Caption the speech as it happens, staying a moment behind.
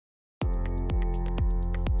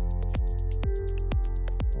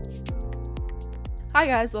Hi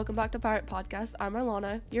guys, welcome back to Pirate Podcast. I'm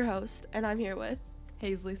Arlonna, your host, and I'm here with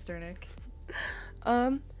Haislea Sternick.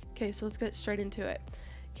 Okay, so let's get straight into it.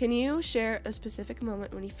 Can you share a specific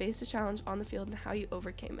moment when you faced a challenge on the field and how you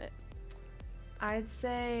overcame it? I'd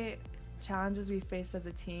say challenges we faced as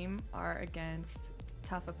a team are against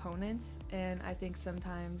tough opponents, and I think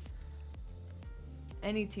sometimes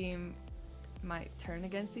any team might turn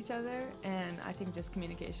against each other, and I think just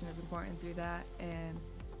communication is important through that. And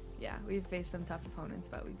yeah, we've faced some tough opponents,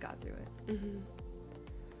 but we've got through it.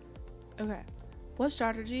 Okay. What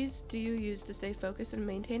strategies do you use to stay focused and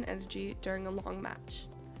maintain energy during a long match?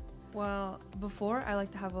 Well, before I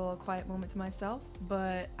like to have a little quiet moment to myself,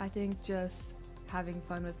 but I think just having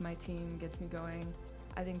fun with my team gets me going.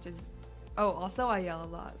 I think also I yell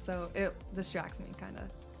a lot, so it distracts me kind of.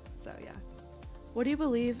 So yeah. What do you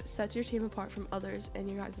believe sets your team apart from others in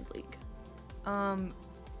your guys' league?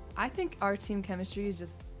 I think our team chemistry is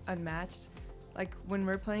just unmatched. Like when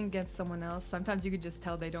we're playing against someone else, sometimes you could just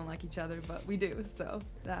tell they don't like each other, but we do, so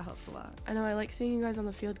that helps a lot. I know, I like seeing you guys on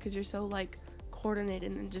the field because you're so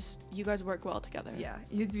coordinated and just you guys work well together. Yeah,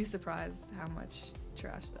 you'd be surprised how much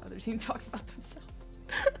trash the other team talks about themselves.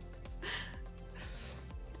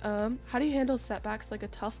 How do you handle setbacks like a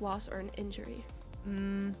tough loss or an injury?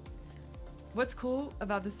 What's cool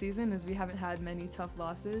about this season is we haven't had many tough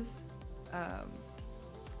losses.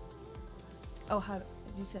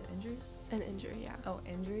 Did you say injuries? An injury, yeah. Oh,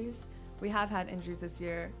 injuries. We have had injuries this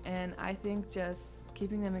year, and I think just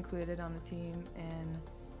keeping them included on the team and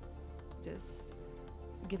just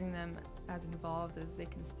getting them as involved as they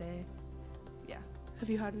can stay. Yeah. Have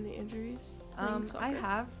you had any injuries? I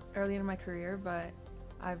have early in my career, but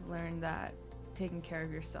I've learned that taking care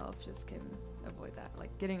of yourself just can avoid that.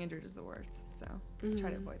 Like getting injured is the worst, so try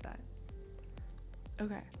to avoid that.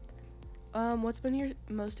 Okay. What's been your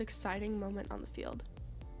most exciting moment on the field?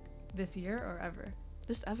 This year or ever?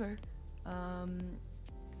 Just ever.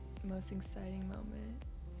 Most exciting moment.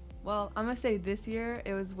 Well, I'm gonna say this year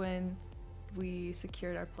it was when we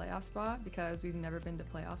secured our playoff spot because we've never been to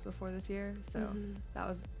playoffs before this year. So that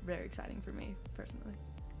was very exciting for me personally.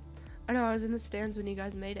 I know, I was in the stands when you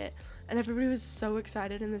guys made it, and everybody was so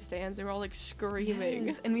excited in the stands. They were all screaming.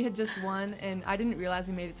 Yes. And we had just won, and I didn't realize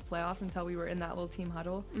we made it to playoffs until we were in that little team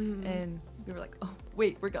huddle, and we were like, oh,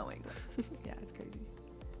 wait, we're going. Yeah, it's crazy.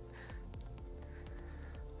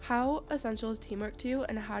 How essential is teamwork to you,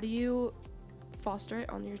 and how do you foster it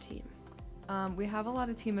on your team? We have a lot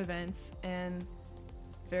of team events and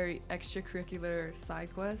very extracurricular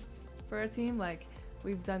side quests for our team. Like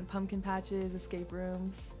we've done pumpkin patches, escape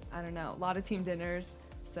rooms, I don't know, a lot of team dinners.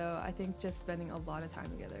 So I think just spending a lot of time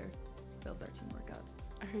together builds our teamwork up.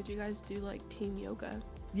 I heard you guys do team yoga.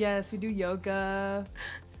 Yes, we do yoga.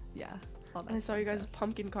 Yeah. And I saw you guys'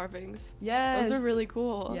 pumpkin carvings. Yes. Those are really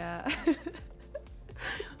cool. Yeah.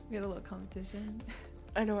 We had a little competition.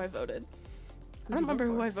 I know I voted. I don't remember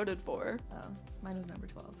who I voted for. Oh, mine was number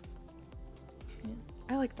 12. Yeah.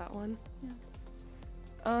 I like that one.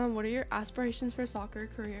 Yeah. What are your aspirations for soccer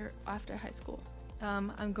career after high school?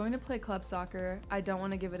 I'm going to play club soccer. I don't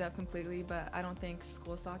want to give it up completely, but I don't think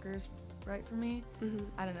school soccer is right for me.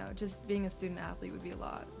 I don't know, just being a student athlete would be a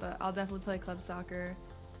lot, but I'll definitely play club soccer.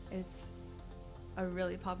 It's a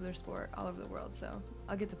really popular sport all over the world, so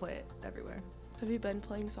I'll get to play it everywhere. Have you been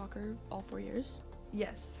playing soccer all 4 years?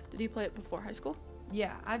 Yes. Did you play it before high school?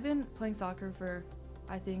 Yeah, I've been playing soccer for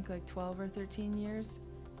I think 12 or 13 years.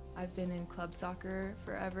 I've been in club soccer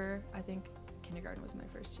forever. I think kindergarten was my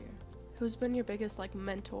first year. Who's been your biggest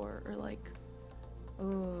mentor or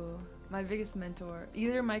Oh, my biggest mentor,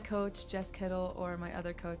 either my coach Jess Kittle or my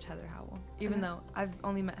other coach Heather Howell. Even though I've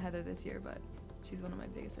only met Heather this year, but she's one of my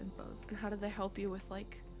biggest infos. And how did they help you with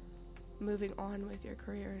moving on with your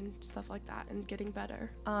career and stuff like that and getting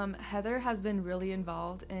better? Heather has been really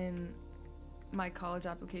involved in my college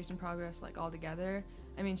application progress all together.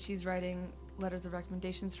 I mean, she's writing letters of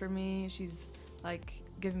recommendations for me. She's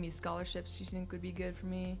giving me scholarships she thinks would be good for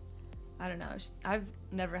me. I don't know. I've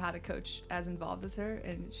never had a coach as involved as her,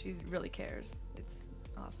 and she really cares. It's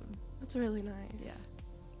awesome. That's really nice. Yeah.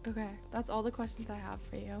 Okay, that's all the questions I have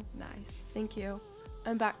for you. Nice. Thank you.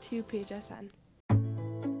 And back to PHSN.